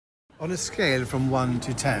On a scale from 1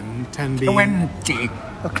 to 10, 10 being... 20.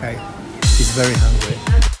 Okay. He's very hungry.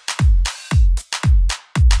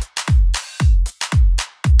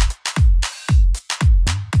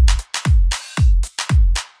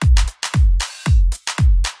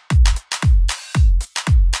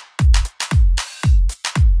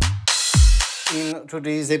 In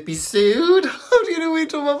today's episode, how do you know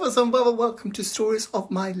it? Welcome to Stories of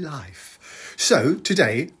My Life. So,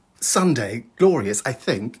 today... Sunday, glorious, I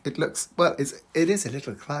think. It looks, well, it is a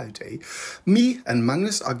little cloudy. Me and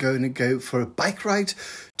Magnus are going to go for a bike ride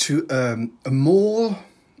to a mall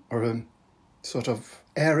or a sort of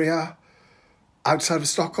area outside of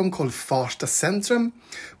Stockholm called Farsta Centrum.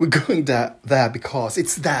 We're going there because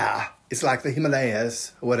it's there. It's like the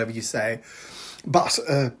Himalayas or whatever you say. But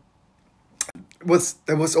there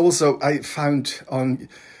was also, I found on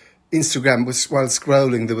Instagram, while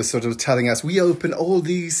scrolling, they were sort of telling us, we open all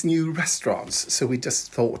these new restaurants. So we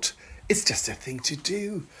just thought, it's just a thing to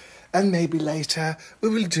do. And maybe later we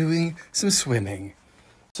will doing some swimming.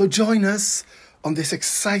 So join us on this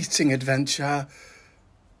exciting adventure.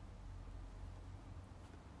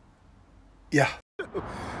 Yeah.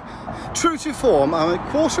 True to form, I'm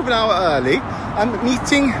a quarter of an hour early. I'm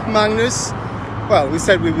meeting Magnus. Well, we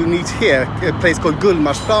said we will meet here, a place called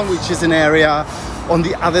Gullmarsplan, which is an area on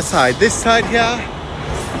the other side. This side here,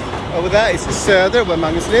 over there is Söder, where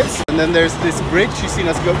Magnus lives. And then there's this bridge you've seen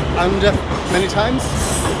us go under many times.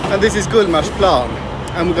 And this is Gullmarsplan.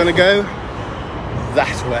 And we're going to go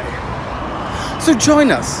that way. So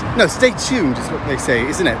join us. No, stay tuned is what they say,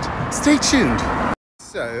 isn't it? Stay tuned.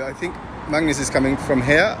 So I think Magnus is coming from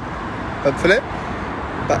here, hopefully.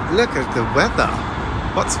 But look at the weather.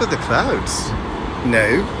 What's with the clouds?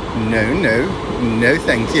 No,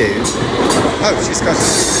 thank you. Oh, she's got a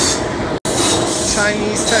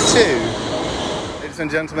Chinese tattoo. Ladies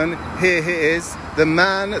and gentlemen, here he is, the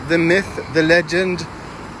man, the myth, the legend,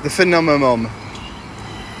 the Femomemom,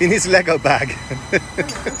 in his Lego bag.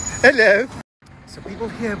 Hello. So people,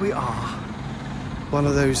 here we are. One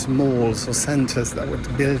of those malls or centres that were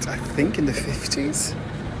built, I think, in the 50s.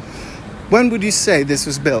 When would you say this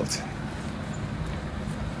was built?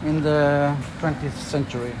 In the 20th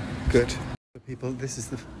century. Good. People, this is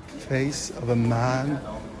the face of a man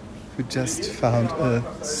who just found a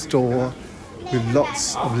store with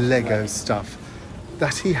lots of Lego stuff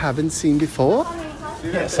that he haven't seen before.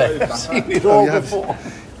 Yes, I've seen it all before.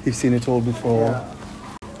 You've seen it all before. Yeah.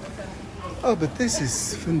 Oh, but this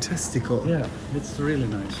is fantastical. Yeah, it's really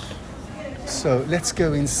nice. So let's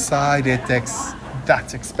go inside it.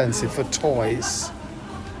 That expensive for toys.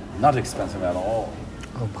 Not expensive at all.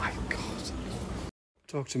 Oh my God.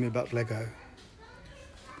 Talk to me about Lego.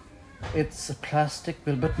 It's a plastic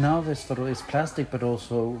build, but now this photo is plastic, but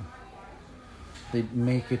also they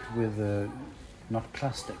make it with not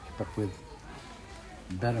plastic, but with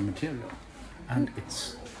better material. And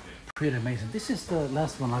it's pretty amazing. This is the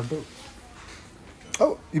last one I built.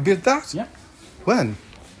 Oh, you built that? Yeah. When?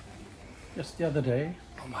 Just the other day.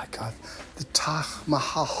 Oh my God. The Taj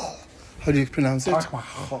Mahal. How do you pronounce it? Taj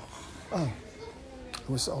Mahal. Oh. It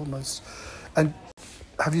was almost... And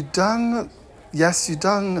have you done... Yes, you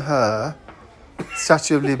done her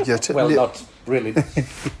Statue of Liberty. Well, not really.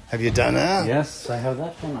 Have you done her? Yes, I have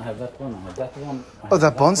that one, I have that one, I have that one. Oh,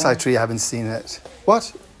 that bonsai tree, I haven't seen it.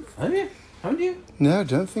 What? Have you? Haven't you? No, I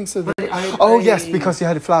don't think so. Oh, yes, because you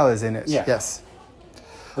had flowers in it. Yeah. Yes.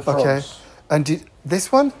 The frogs. Okay. And this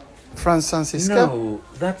one? Francisco? No,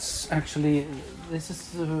 that's actually... This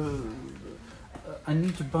is... I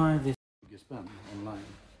need to buy this online.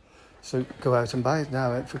 So go out and buy it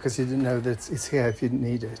now, because you didn't know that it's here if you didn't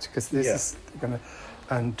need it. Because this is going to...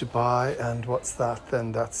 And Dubai, and what's that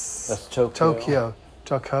then? That's Tokyo.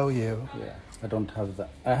 Tokyo. Yeah, I don't have that.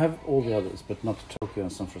 I have all the others, but not Tokyo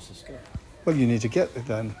and San Francisco. Well, you need to get it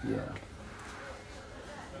then. Yeah.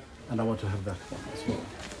 And I want to have that one as well.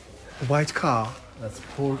 A white car? That's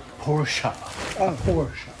Porsche. Oh,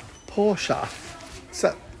 Porsche. Porsche.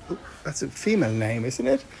 So, that's a female name, isn't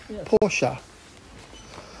it? Yes. Porsche.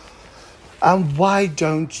 And why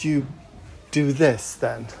don't you do this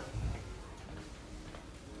then?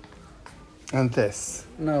 And this?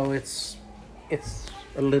 No, it's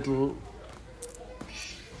a little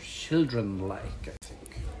children-like, I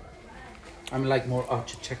think. I'm like more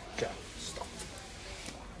architecture stuff.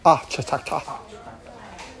 Architecture.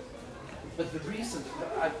 But the reason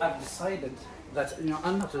I've decided that, you know,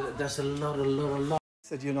 I'm not. There's a lot.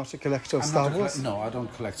 Said you're not a collector of Star Wars? No, I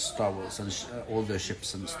don't collect Star Wars and all the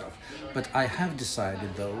ships and stuff. But I have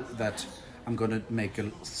decided, though, that I'm going to make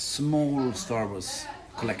a small Star Wars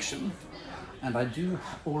collection. And I do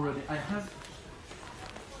already... I have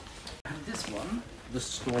this one, the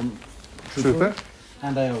Storm Trooper.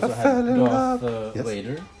 And I also have Darth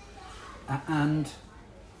Vader. And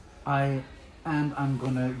I'm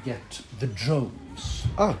gonna get the drones.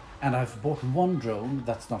 Oh. And I've bought one drone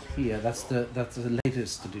that's not here. That's the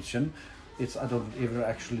latest edition. I don't ever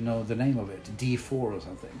actually know the name of it. D4 or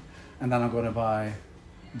something. And then I'm gonna buy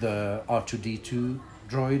the R2D2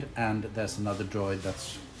 droid, and there's another droid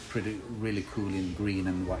that's really cool in green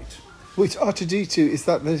and white. Which R2D2 is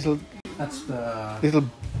that little? That's the little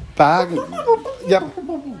bag. Yep.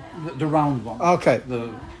 The round one. Okay.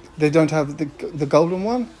 They don't have the golden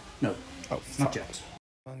one? No. Oh, not yet.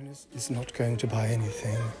 Magnus is not going to buy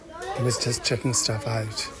anything. He was just checking stuff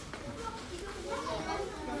out.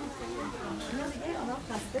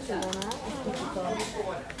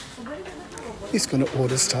 He's going to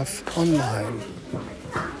order stuff online.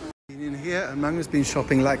 In here, and Magnus has been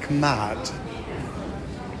shopping like mad.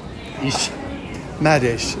 Ish.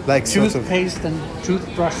 Madish, like toothpaste and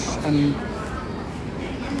toothbrush and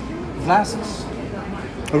glasses.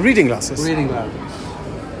 Oh, reading glasses. Reading glasses.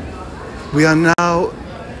 We are now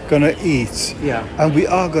gonna eat. Yeah. And we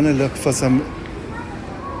are gonna look for some.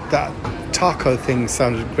 That taco thing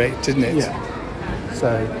sounded great, didn't it? Yeah. So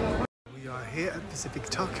we are here at Pacific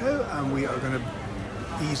Taco, and we are gonna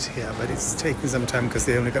eat here, but it's taking some time because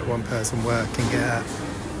they only got one person working here,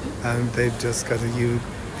 and they've just got a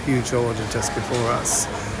huge order just before us.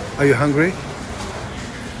 Are you hungry?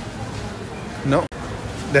 No?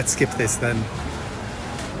 Let's skip this then.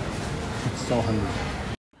 I'm so hungry.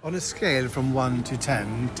 On a scale from 1 to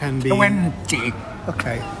 10, 10 being... 20.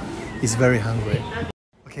 Okay. He's very hungry.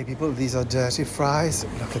 Okay, people, these are dirty fries.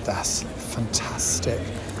 Look at that. Fantastic.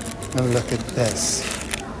 Now look at this.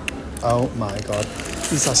 Oh my God.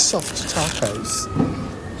 These are soft tacos.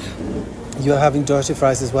 You're having dirty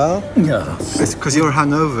fries as well? Yeah. It's because you're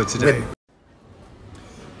hungover today.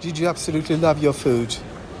 Did you absolutely love your food?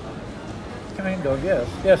 Kind of, yes.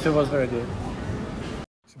 Yes, it was very good.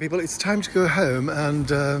 So people, it's time to go home and,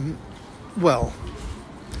 well,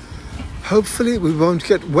 hopefully we won't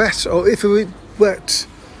get wet, or if we get wet,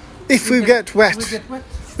 if we get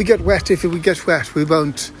wet,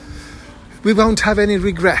 we won't have any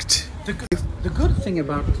regret. The good thing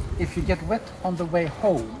about if you get wet on the way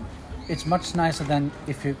home, it's much nicer than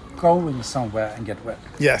if you're going somewhere and get wet.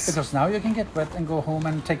 Yes. Because now you can get wet and go home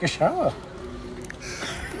and take a shower.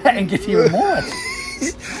 And get even more wet.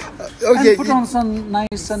 And put on some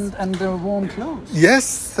nice and warm clothes.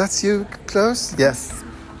 Yes, that's you close. Yes.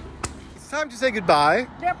 It's time to say goodbye.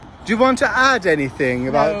 Yep. Do you want to add anything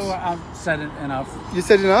about... No, I've said it enough. You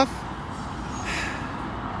said enough?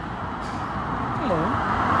 Hello.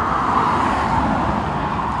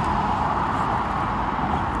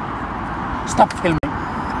 Stop filming.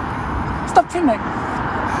 Stop filming.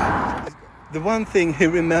 The one thing he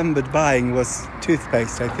remembered buying was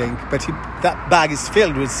toothpaste, I think. But that bag is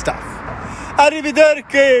filled with stuff.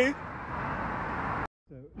 Arrivederci!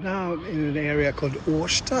 So now I'm in an area called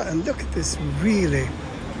Årsta, and look at this really...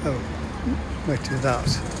 Oh, wait to that.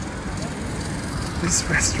 This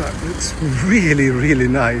restaurant looks really, really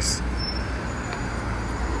nice.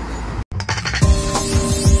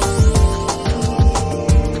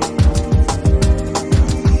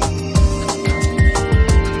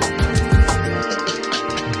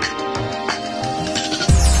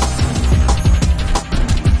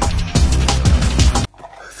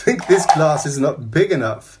 I think this glass is not big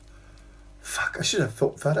enough. Fuck, I should have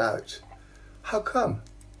thought that out. How come?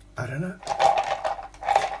 I don't know.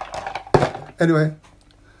 Anyway,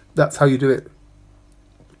 that's how you do it.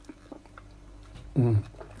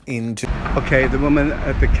 Okay, the woman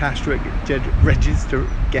at the cash register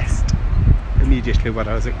guessed immediately what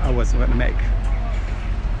I wasn't going to make.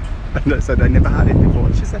 And I said I never had it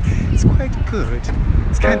before. She said it's quite good.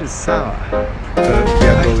 It's kind of sour.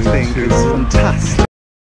 I think it's fantastic.